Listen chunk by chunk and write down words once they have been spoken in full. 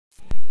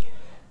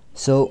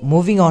So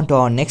moving on to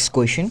our next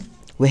question,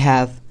 we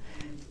have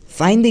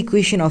find the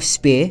equation of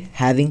sphere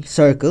having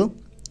circle.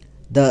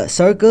 The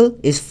circle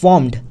is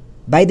formed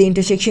by the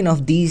intersection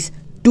of these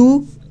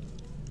two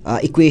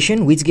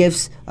equation, which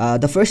gives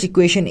the first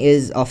equation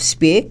is of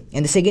sphere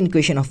and the second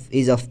equation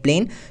is of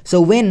plane. So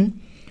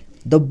when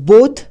the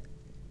both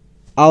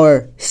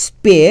our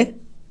sphere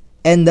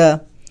and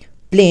the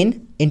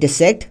plane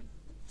intersect,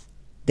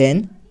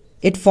 then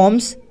it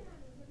forms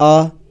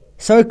a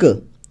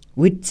circle,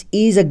 which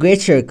is a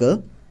great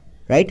circle,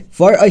 right,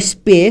 for a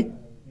sphere.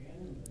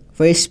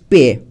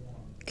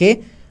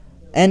 Okay,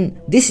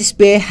 and this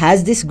sphere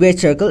has this great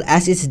circle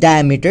as its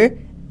diameter,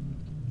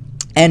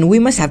 and we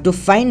must have to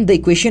find the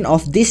equation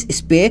of this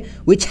sphere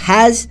which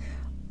has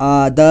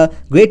the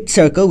great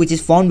circle, which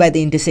is formed by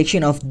the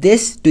intersection of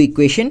this two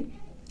equation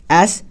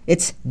as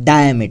its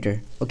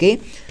diameter. Okay,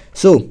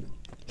 so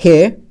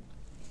here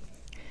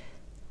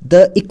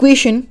the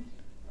equation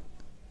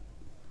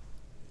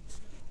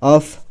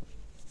of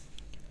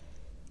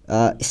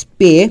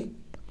sphere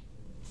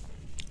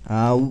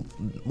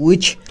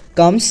which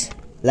comes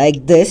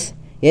like this: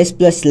 s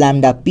plus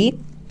lambda p,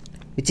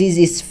 which is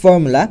its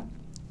formula.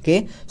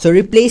 Okay, so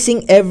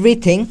replacing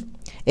everything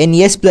in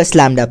s plus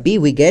lambda p,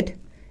 we get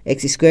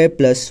x square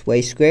plus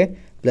y square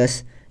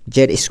plus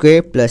z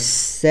square plus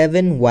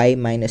 7y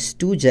minus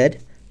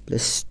 2z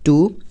plus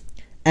 2,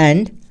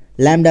 and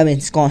lambda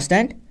means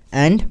constant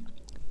and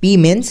p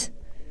means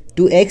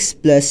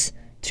 2x plus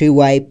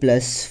 3y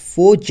plus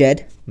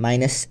 4z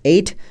minus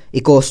 8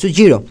 equals to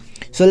 0.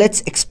 So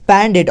let's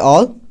expand it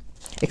all,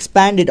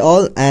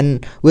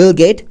 and we'll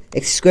get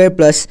x square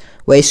plus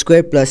y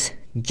square plus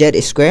z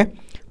square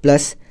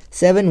plus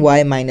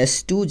 7y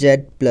minus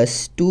 2z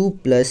plus 2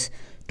 plus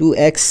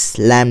 2x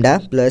lambda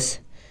plus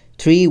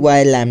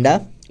 3y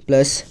lambda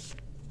plus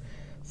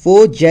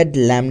 4z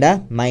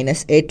lambda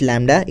minus 8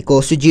 lambda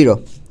equals to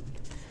 0.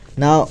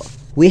 Now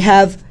we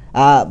have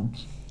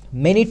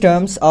many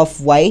terms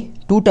of y,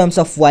 two terms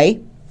of y,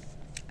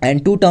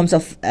 and two terms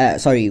of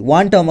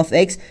one term of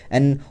x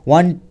and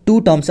two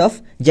terms of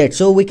z.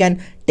 So we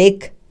can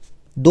take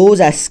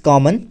those as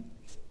common.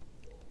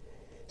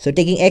 So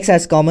taking x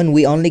as common,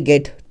 we only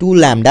get 2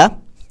 lambda,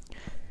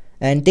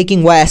 and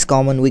taking y as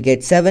common, we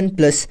get 7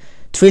 plus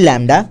 3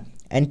 lambda,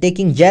 and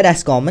taking z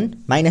as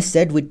common, minus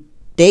z we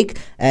take,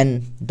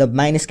 and the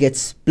minus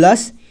gets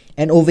plus,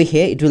 and over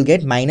here it will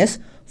get minus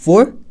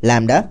 4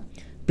 lambda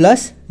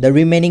plus the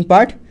remaining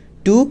part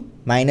 2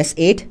 minus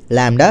 8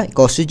 lambda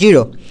equals to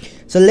 0.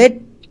 So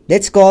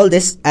let's call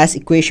this as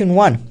equation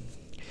 1.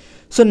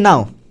 So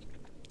now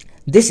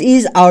this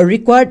is our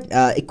required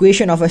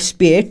equation of a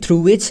sphere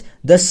through which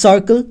the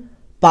circle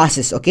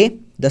passes. Okay,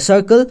 the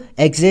circle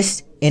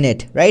exists in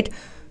it, right?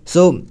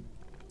 So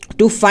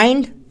to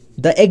find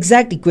the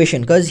exact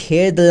equation, because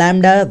here the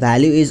lambda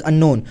value is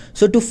unknown,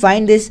 so to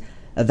find this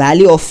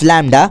value of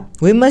lambda,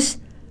 we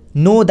must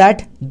know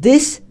that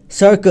this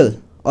circle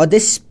or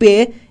this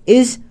sphere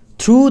is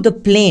through the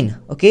plane.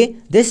 Okay,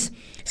 this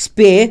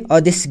sphere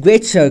or this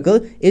great circle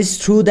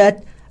is through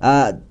that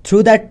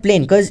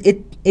plane, because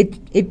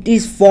it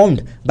is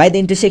formed by the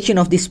intersection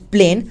of this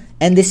plane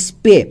and this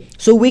sphere.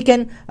 So we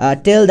can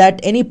tell that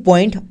any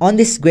point on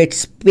this great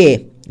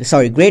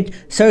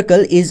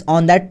circle is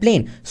on that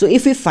plane. So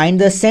if we find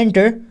the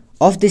center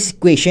of this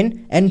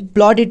equation and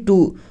plot it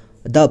to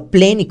the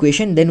plane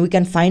equation, then we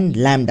can find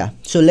lambda.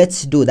 So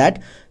let's do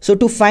that. So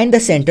to find the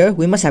center,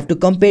 we must have to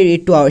compare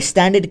it to our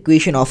standard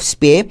equation of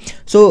sphere.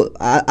 So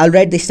I'll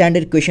write the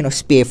standard equation of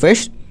sphere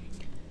first.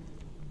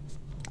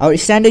 Our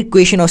standard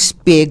equation of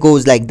sphere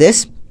goes like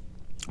this: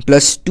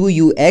 plus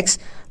 2ux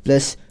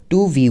plus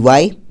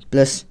 2vy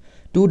plus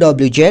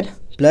 2wz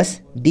plus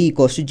d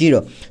equals to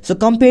 0. So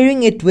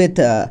comparing it with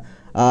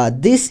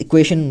this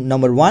equation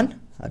number 1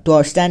 to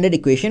our standard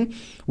equation,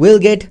 we'll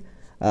get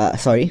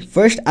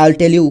first I'll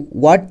tell you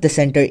what the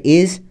center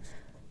is: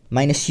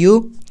 minus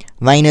u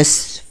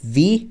minus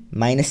v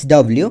minus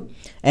w,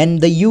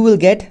 and the u will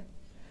get,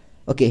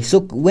 okay,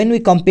 so when we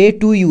compare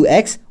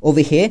 2ux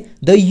over here,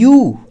 the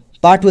u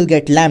part will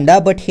get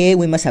lambda, but here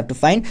we must have to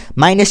find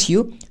minus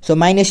u, so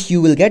minus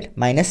u will get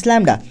minus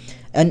lambda,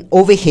 and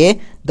over here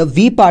the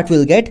v part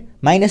will get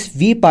minus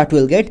v part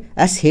will get,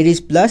 as here is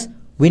plus,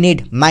 we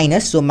need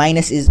minus, so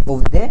minus is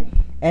over there,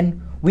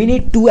 and we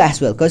need 2 as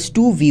well, because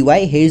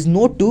 2vy, here is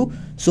no 2,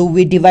 so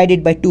we divide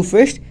it by 2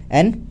 first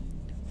and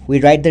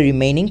we write the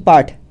remaining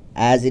part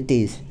as it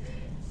is.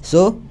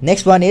 So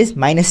next one is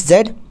minus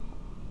z,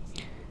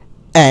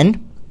 and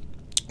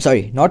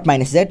not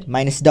minus z,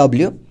 minus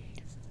w,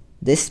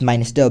 this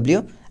minus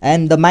w,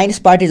 and the minus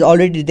part is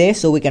already there,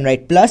 so we can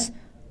write plus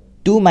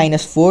 2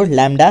 minus 4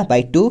 lambda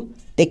by 2,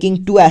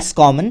 taking 2 as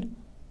common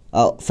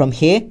from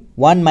here,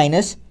 1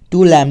 minus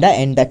 2 lambda,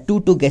 and that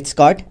 2 gets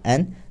cut,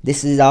 and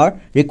this is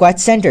our required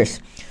centers.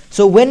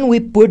 So when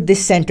we put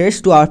these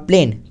centers to our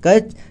plane,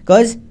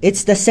 because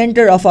it's the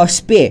center of our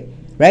sphere,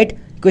 right,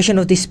 equation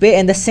of the sphere,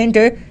 and the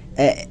center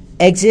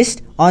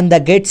exists on the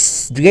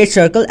great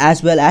circle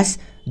as well as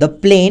the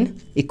plane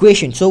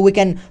equation. So we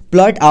can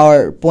plot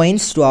our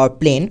points to our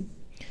plane.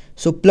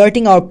 So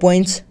plotting our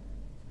points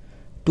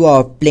to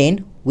our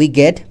plane, we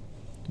get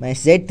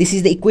minus z. This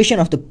is the equation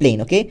of the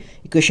plane, okay,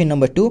 equation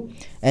number 2.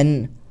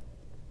 And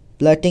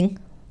plotting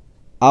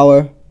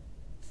our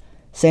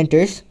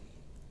centers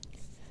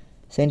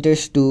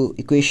to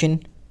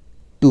equation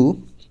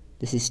 2,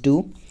 this is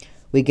 2,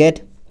 we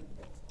get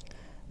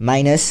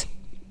minus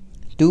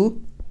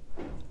 2,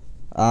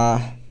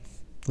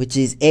 which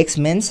is x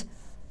means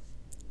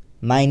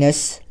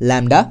minus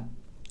lambda,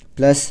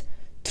 plus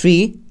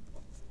 3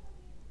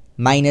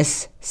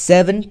 minus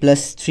 7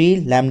 plus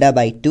 3 lambda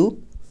by 2,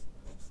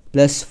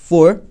 plus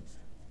 4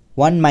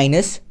 1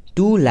 minus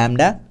 2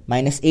 lambda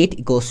minus 8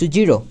 equals to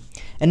 0.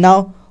 And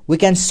now we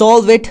can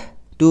solve it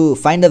to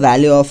find the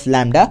value of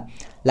lambda,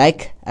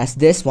 like as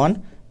this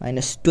one,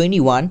 minus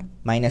 21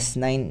 minus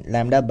 9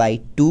 lambda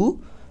by 2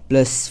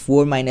 plus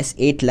 4 minus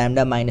 8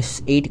 lambda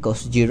minus 8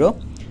 equals to 0,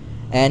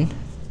 and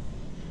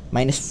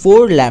minus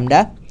 4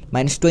 lambda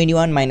minus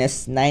 21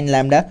 minus 9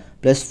 lambda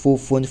plus 4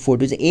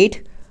 to the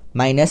 8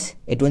 minus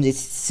 8 1 is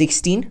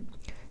 16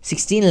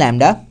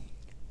 lambda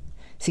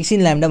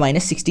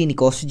minus 16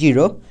 equals to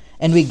 0,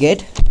 and we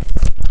get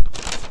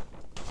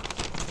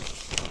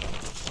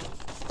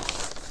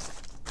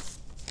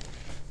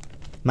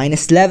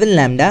minus 11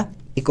 lambda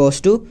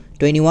equals to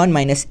 21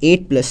 minus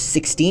 8 plus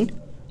 16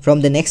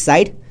 from the next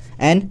side,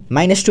 and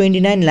minus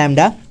 29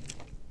 lambda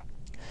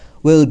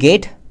will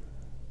get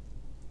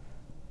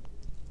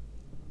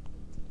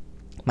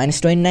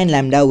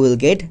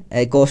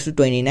equals to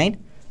 29.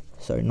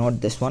 Sorry, not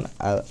this one.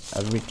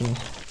 I've written.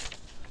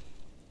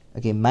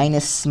 Okay,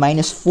 minus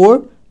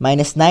 4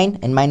 minus 9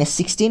 and minus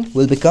 16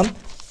 will become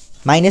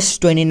minus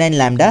 29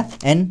 lambda,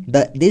 and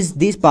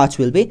these parts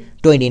will be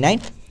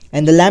 29,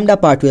 and the lambda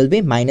part will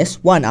be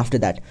minus 1 after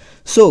that.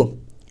 So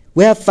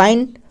we have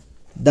find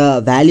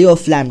the value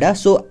of lambda.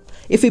 So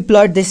if we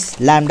plot this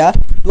lambda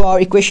to our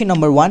equation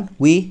number 1,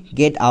 we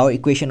get our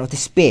equation of the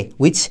sphere,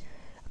 which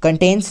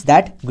contains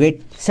that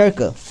great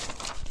circle.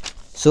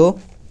 So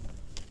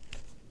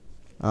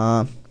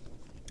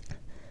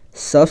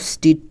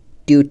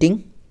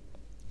substituting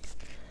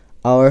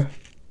our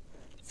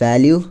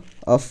value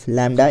of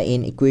lambda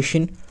in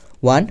equation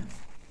 1,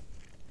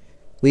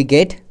 we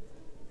get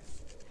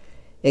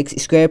x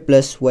square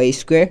plus y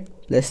square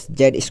plus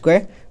z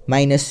square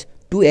minus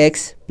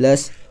 2x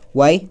plus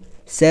y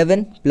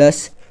 7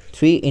 plus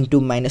 3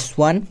 into minus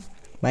 1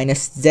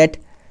 minus z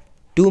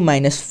 2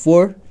 minus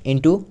 4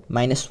 into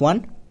minus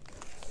 1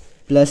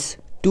 plus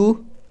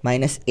 2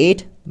 minus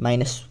 8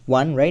 minus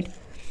 1, right,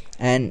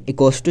 and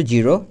equals to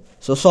 0.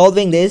 So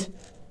solving this,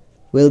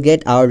 we'll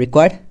get our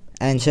required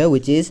answer,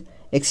 which is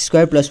x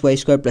square plus y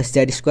square plus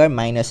z square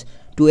minus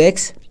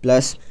 2x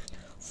plus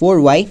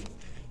 4y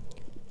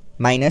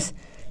minus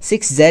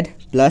 6z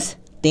plus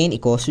 10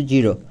 equals to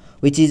 0,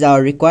 which is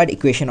our required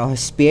equation of a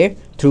sphere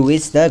through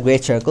which the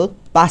great circle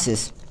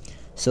passes.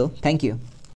 So thank you.